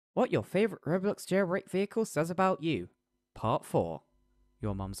What your favorite Roblox jailbreak vehicle says about you. Part 4.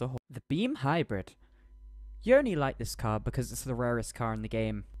 Your mum's a whore. The Beam Hybrid. You only like this car because it's the rarest car in the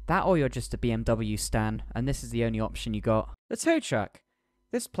game. That or you're just a BMW stan, and this is the only option you got. The tow truck.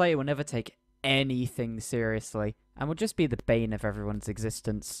 This player will never take anything seriously, and will just be the bane of everyone's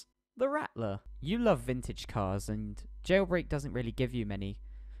existence. The Rattler. You love vintage cars, and jailbreak doesn't really give you many,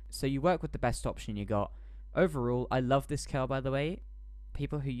 so you work with the best option you got. Overall, I love this car, by the way.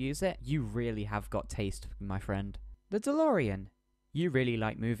 People who use it, you really have got taste, my friend. The DeLorean. You really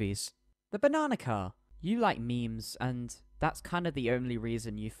like movies. The banana car. You like memes, and that's kind of the only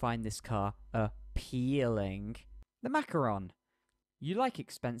reason you find this car appealing. The macaron. You like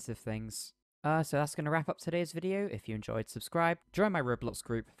expensive things. So that's going to wrap up today's video. If you enjoyed, subscribe, join my Roblox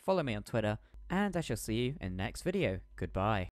group, follow me on Twitter, and I shall see you in the next video. Goodbye.